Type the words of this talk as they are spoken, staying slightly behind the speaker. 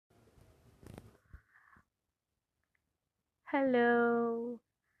Hello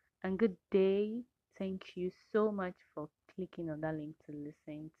and good day. Thank you so much for clicking on that link to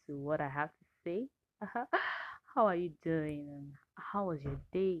listen to what I have to say. How are you doing and how was your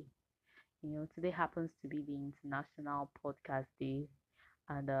day? Today happens to be the International Podcast Day,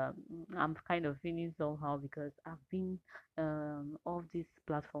 and I'm kind of feeling somehow because I've been off this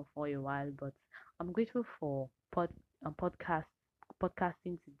platform for a while, but I'm grateful for podcast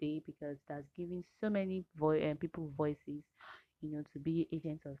podcasting today because that's giving so many people voices, to be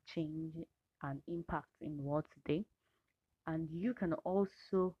agents of change and impact in the world today. And you can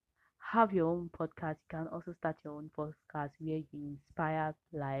also have your own podcast. You can also start your own podcast where you inspire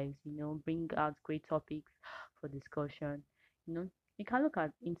lives, bring out great topics for discussion. You know, you can look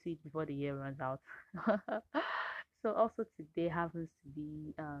at into it before the year runs out. So also today happens to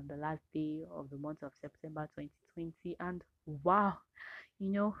be the last day of the month of September 2020, and wow,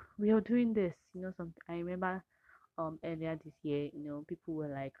 we are doing this. Some I remember earlier this year, people were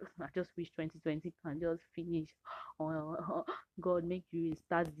like, I just wish 2020 can just finish, or God make you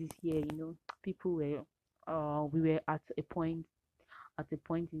start this year. People were we were at a point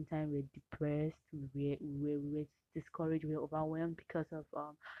in time we're depressed, we were discouraged, we were overwhelmed because of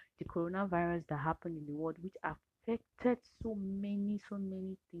the coronavirus that happened in the world, which affected so many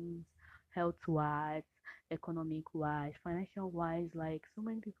things, health wise, economic wise, financial wise. Like so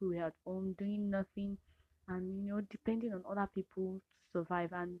many people were at home doing nothing, and depending on other people to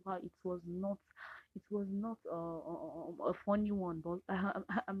survive. And well, it was not a funny one, but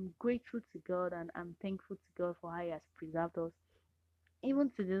I'm grateful to God and I'm thankful to God for how He has preserved us even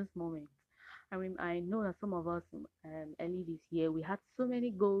to this moment. I mean, I know that some of us early this year we had so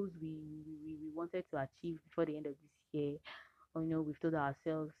many goals we wanted to achieve before the end of this year. Or, we've told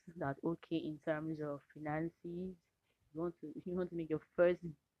ourselves that okay, in terms of finances, you want to make your first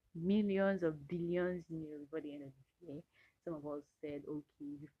millions of billions, before the end of this year. Some of us said,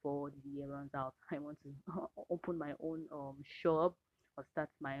 okay, before the year runs out, I want to open my own shop or start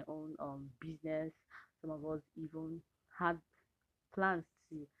my own business. Some of us even had plans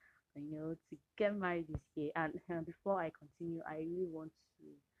to get married this year. And before I continue, I really want to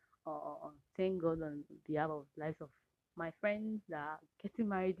thank God on behalf of lives of my friends that are getting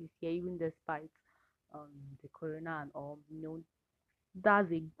married this year, even despite um the corona and all.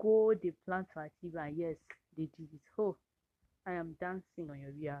 That's a goal they plan to achieve, and yes, they did it. Oh, I am dancing on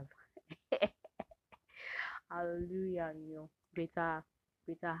your behalf. Hallelujah. Greater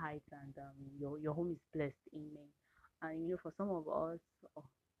heights, and your home is blessed. Amen. And for some of us, oh,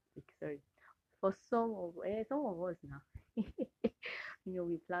 sorry, for some of us now,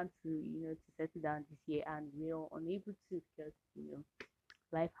 we plan to settle down this year, and we are unable to because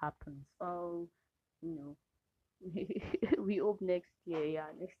life happens. Oh, you know, we hope next year.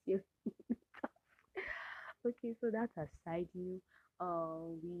 Yeah, next year. Okay, so that aside, we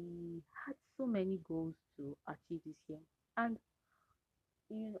had so many goals to achieve this year, and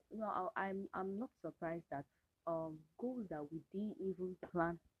I'm not surprised that goals that we didn't even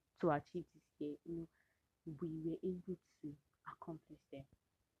plan to achieve this year, we were able to accomplish them.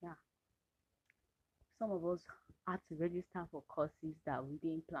 Yeah, some of us had to register for courses that we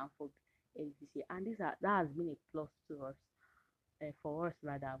didn't plan for this year, and that has been a plus to us. For us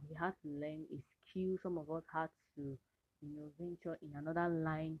rather, we had to learn a skill. Some of us had to, venture in another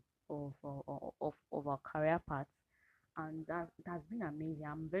line of our career path, and that's been amazing.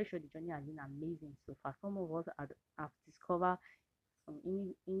 I'm very sure the journey has been amazing so far. Some of us have discovered some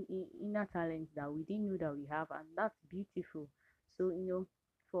inner talents that we didn't know that we have, and that's beautiful. So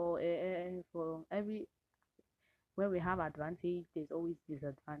for every where we have advantage, there's always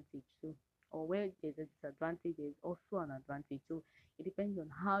disadvantage. So, or where there's a disadvantage, there's also an advantage. So it depends on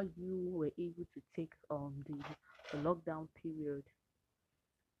how you were able to take the lockdown period.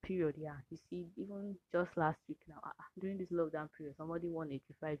 Yeah, you see, even just last week now, during this lockdown period, somebody won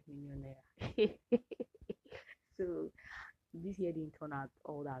 85 million naira. So this year didn't turn out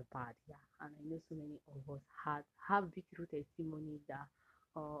all that bad. Yeah, and I know so many of us have beautiful testimonies that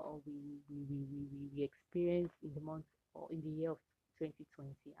we experienced in the month or in the year of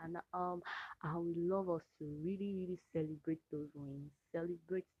 2020. And I would love us to really celebrate those wins,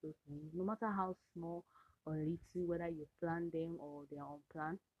 no matter how small or little, whether you plan them or they are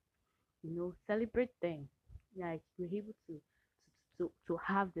unplanned. Celebrate them. Like we're able to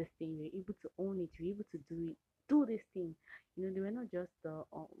have this thing, we're able to own it, we're able to do this thing. They were not just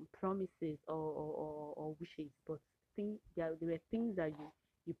promises or wishes, but they were things that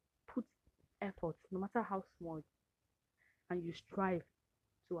you put effort, no matter how small, and you strive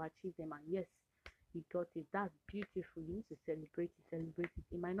to achieve them. And yes, you got it. That's beautiful. You need to celebrate it.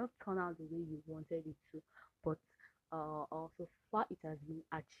 It might not turn out the way you wanted it to, but so far it has been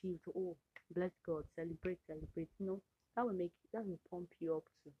achieved. Oh, bless God, celebrate, celebrate. That will pump you up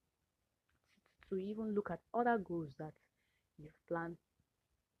to even look at other goals that you've planned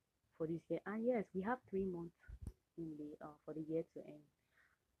for this year. And yes, we have 3 months in the for the year to end.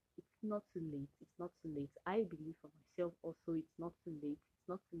 It's not too late. It's not too late. I believe for myself also. It's not too late. It's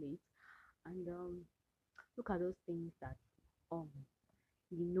not too late. And look at those things that um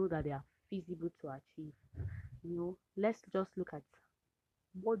you know that they are feasible to achieve. Let's just look at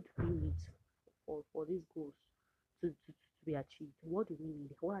what do we need for these goals to be achieved. What do we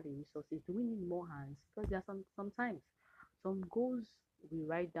need? What are the resources? Do we need more hands? Because there are sometimes some goals we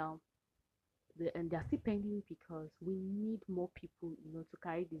write down, and they're still pending because we need more people, to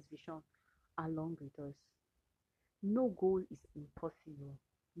carry this vision along with us. No goal is impossible.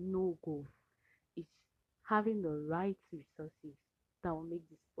 No goal. It's having the right resources that will make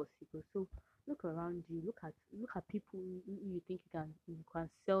this possible. So look around you. Look at people who you think you can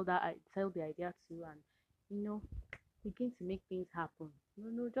sell the idea to, and you know begin to make things happen.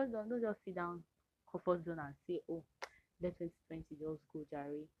 No, don't just sit down comfort zone and say, oh, let 2020 just go,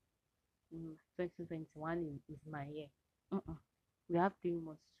 Jerry. 2021 is my year. Uh-uh. We have 3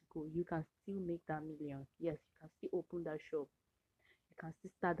 months to go. You can still make that million. Yes, you can still open that shop. You can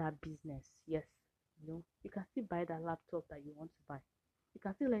still start that business. Yes, you can still buy that laptop that you want to buy. You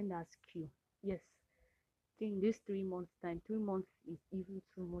can still learn that skill. Yes, in this 3 months time, 3 months is even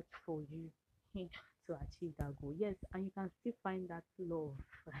too much for you to achieve that goal. Yes, and you can still find that love.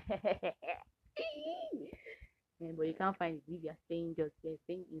 Yeah, but you can't find it if you're staying just there,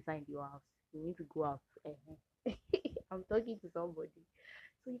 staying inside your house. You need to go out. I'm talking to somebody.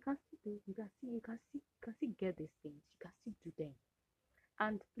 So you can still do, you can still get these things. You can still do them.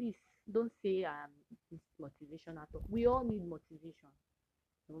 And please don't say this motivation at all. We all need motivation.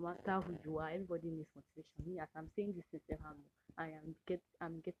 No matter who you are, everybody needs motivation. Me, as I'm saying this in September, I'm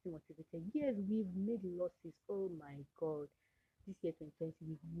getting motivated. Yes, we've made losses. Oh my God, this year 2020,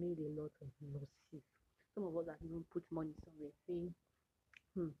 we've made a lot of losses. Some of us have even put money somewhere, saying,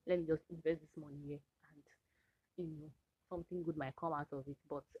 let me just invest this money here, and you know something good might come out of it.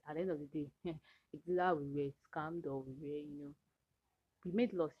 But at the end of the day, it's either we were scammed or we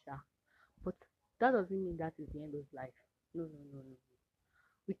made loss, yeah. But that doesn't mean that is the end of life. No, no, no, no.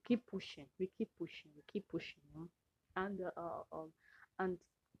 We keep pushing, we keep pushing, and and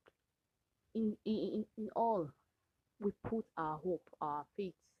in all, we put our hope, our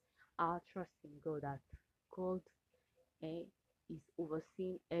faith, our trust in God, that God eh, is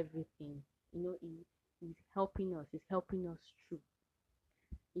overseeing everything. He's helping us. He's helping us through.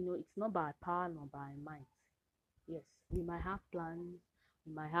 It's not by power nor by might. Yes, we might have plans.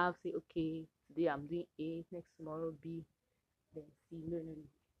 We might have say, okay, today I'm doing A, next tomorrow B, then C. No, no, no.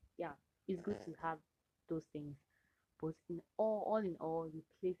 Yeah, it's good to have those things, but all in all, we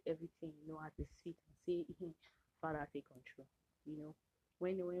place everything, at his feet and say, Father, take control. You know,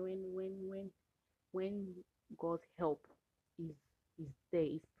 when God's help is is there,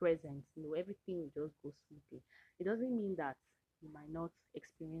 is present, everything will just go smoothly. It doesn't mean that you might not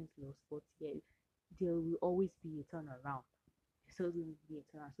experience loss, but yeah, there will always be a turnaround. So there will be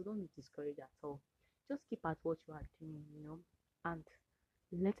a turnaround. So don't be discouraged at all. Just keep at what you are doing, and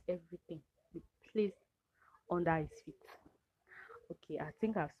let everything be placed under his feet. Okay, I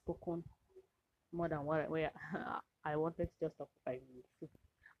think I've spoken more than what where I wanted to just talk for 5 minutes. So,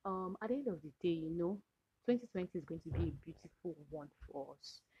 at the end of the day, 2020 is going to be a beautiful one for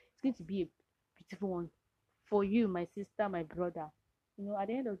us. It's going to be a beautiful one for you, my sister, my brother. At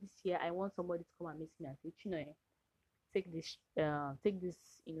the end of this year, I want somebody to come and meet me and say, take this,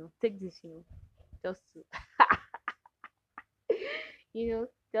 just to,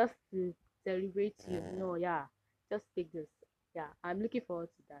 just to celebrate you. No, yeah, just take this. Yeah, I'm looking forward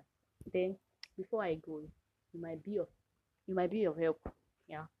to that. Then, before I go, you might be of you might be of help.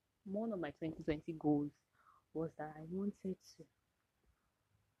 Yeah, one of my 2020 goals was that I wanted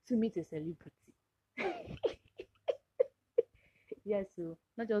to meet a celebrity. Yeah, so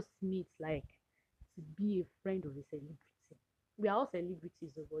not just meet, like to be a friend of a celebrity. We are all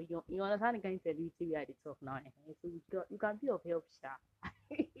celebrities, but you understand the kind of celebrity we are at the top now. So you can be of help, sha.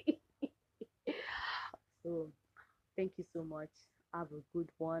 So thank you so much. Have a good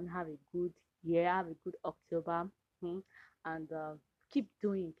one. Have a good year. Have a good October. And keep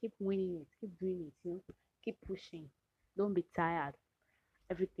winning it. Keep doing it. Keep pushing. Don't be tired.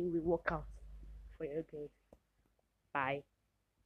 Everything will work out for your good. Bye.